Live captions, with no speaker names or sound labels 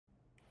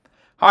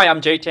Hi,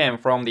 I'm Defen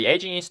from the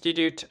Aging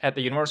Institute at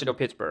the University of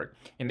Pittsburgh.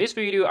 In this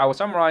video, I will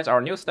summarize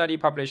our new study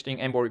published in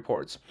EMBO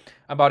Reports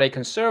about a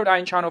conserved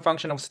ion channel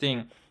function of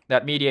STING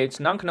that mediates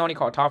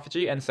non-canonical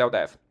autophagy and cell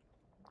death.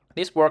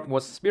 This work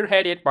was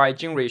spearheaded by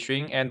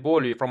Jinrui and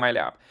Bo from my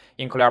lab,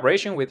 in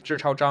collaboration with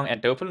Zhichao Zhang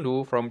and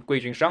Defen from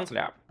Guijun Shang's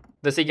lab.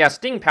 The cGAS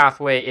STING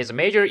pathway is a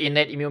major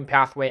innate immune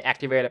pathway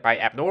activated by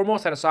abnormal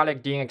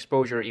cytosolic DNA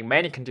exposure in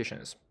many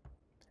conditions.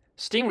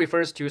 STING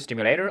refers to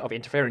stimulator of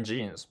interferon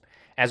genes.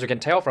 As you can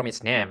tell from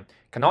its name,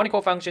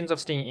 canonical functions of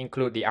STING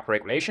include the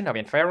upregulation of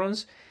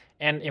interferons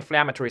and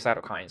inflammatory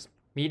cytokines,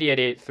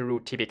 mediated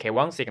through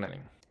TPK1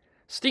 signaling.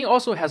 STING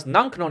also has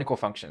non-canonical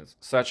functions,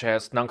 such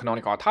as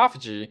non-canonical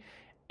autophagy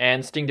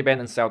and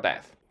STING-dependent cell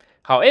death.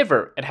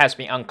 However, it has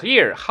been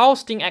unclear how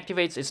STING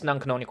activates its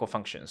non-canonical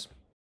functions.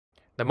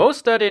 The most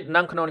studied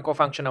non-canonical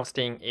function of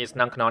STING is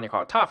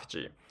non-canonical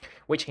autophagy,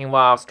 which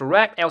involves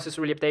direct L-cis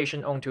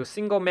relipidation onto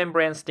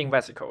single-membrane STING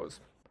vesicles.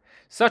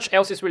 Such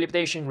L-cis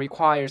relipidation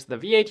requires the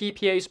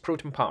VATPase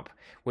proton pump,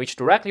 which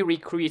directly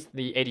recruits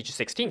the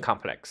ATG16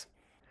 complex.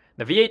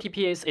 The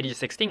VATPase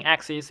ATG16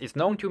 axis is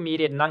known to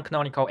mediate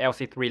non-canonical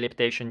L-cis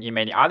relipidation in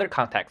many other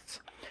contexts,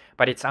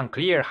 but it's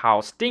unclear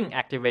how STING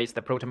activates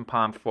the proton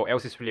pump for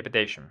L-cis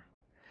relipidation.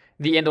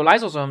 The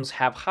endolysosomes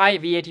have high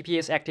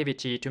VATPase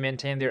activity to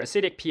maintain their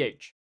acidic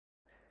pH.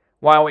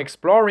 While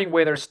exploring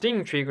whether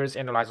STING triggers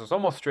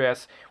endolysosomal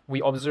stress,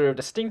 we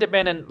observed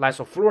STING-dependent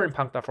lysofluorine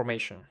puncta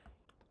formation.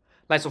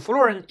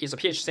 Lysofluorine is a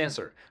pH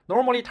sensor,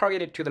 normally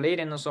targeted to the late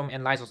endosome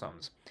and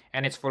lysosomes,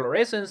 and its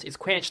fluorescence is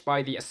quenched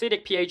by the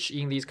acidic pH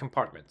in these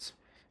compartments.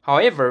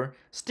 However,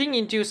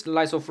 STING-induced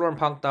lysofluorine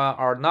puncta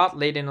are not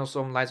late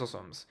endosome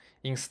lysosomes.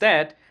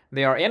 Instead,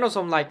 they are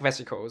endosome-like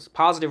vesicles,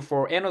 positive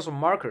for endosome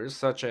markers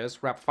such as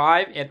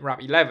RAP5 and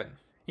RAP11.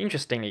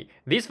 Interestingly,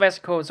 these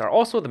vesicles are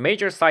also the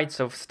major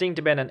sites of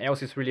STING-dependent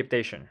L-cis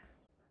relipidation.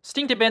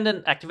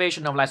 STING-dependent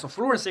activation of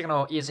lysofluorine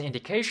signal is an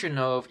indication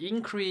of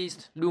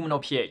increased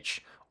luminal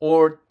pH,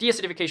 or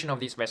deacidification of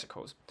these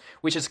vesicles,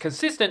 which is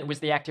consistent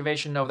with the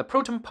activation of the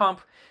proton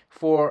pump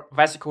for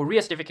vesicle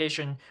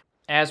reacidification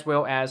as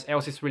well as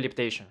L-cis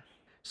relipidation.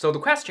 So the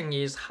question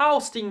is how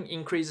STING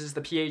increases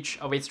the pH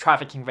of its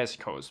trafficking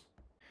vesicles.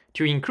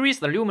 To increase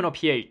the luminal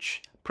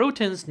pH,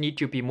 protons need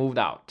to be moved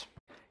out.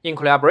 In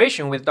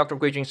collaboration with Dr.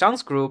 Guijun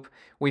Shang's group,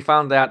 we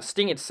found that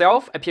STING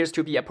itself appears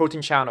to be a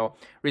proton channel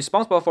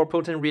responsible for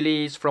proton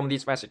release from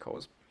these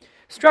vesicles.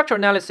 Structural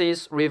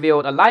analysis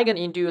revealed a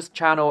ligand-induced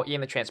channel in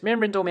the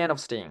transmembrane domain of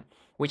STING,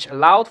 which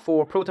allowed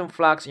for proton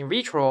flux in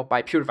vitro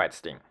by purified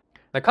STING.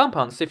 The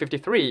compound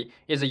C53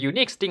 is a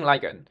unique STING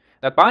ligand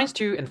that binds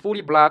to and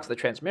fully blocks the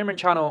transmembrane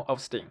channel of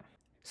STING.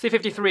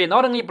 C53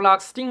 not only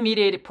blocks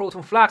STING-mediated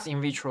proton flux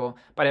in vitro,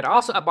 but it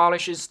also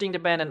abolishes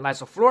STING-dependent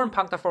lysofluorine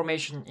puncta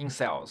formation in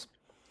cells,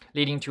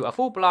 leading to a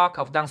full block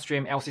of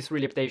downstream L-cis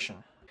relipidation.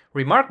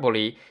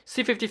 Remarkably,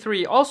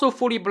 C53 also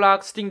fully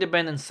blocks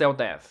STING-dependent cell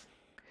death.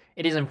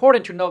 It is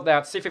important to note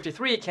that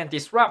C53 can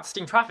disrupt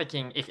STING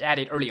trafficking if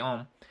added early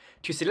on.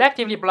 To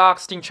selectively block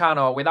STING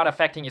channel without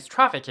affecting its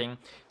trafficking,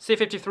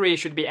 C53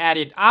 should be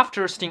added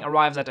after STING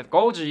arrives at the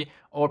Golgi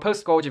or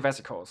post-Golgi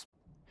vesicles.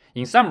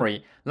 In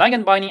summary,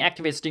 ligand binding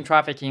activates STING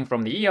trafficking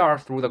from the ER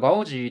through the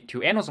Golgi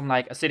to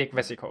endosome-like acidic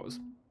vesicles,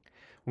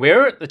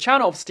 where the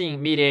channel of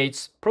STING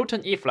mediates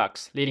proton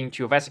efflux leading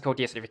to vesicle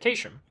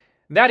deacidification.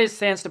 That is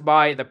sensed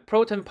by the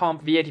proton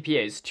pump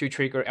VATPase to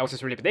trigger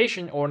L-cis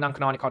relipidation or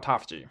non-canonical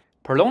autophagy.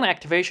 Prolonged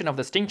activation of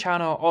the STING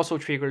channel also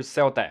triggers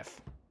cell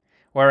death,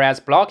 whereas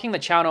blocking the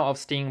channel of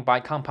STING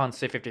by compound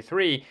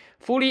C53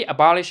 fully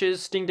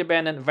abolishes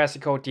STING-dependent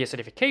vesicle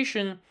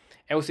deacidification,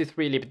 L-cis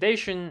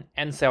relipidation,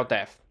 and cell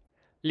death,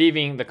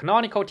 leaving the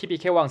canonical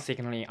TPK1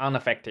 signaling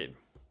unaffected.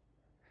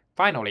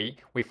 Finally,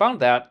 we found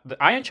that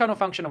the ion channel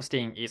function of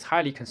STING is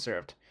highly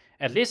conserved,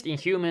 at least in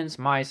humans,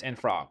 mice, and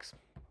frogs.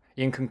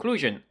 In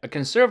conclusion, a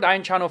conserved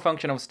ion channel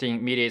function of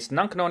STING mediates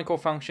non-canonical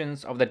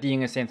functions of the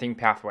DNA synthing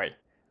pathway.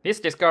 This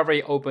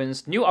discovery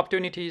opens new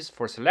opportunities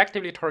for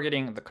selectively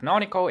targeting the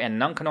canonical and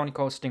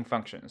non-canonical STING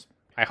functions.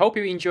 I hope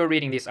you enjoy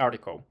reading this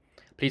article.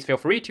 Please feel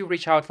free to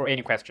reach out for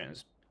any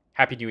questions.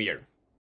 Happy New Year!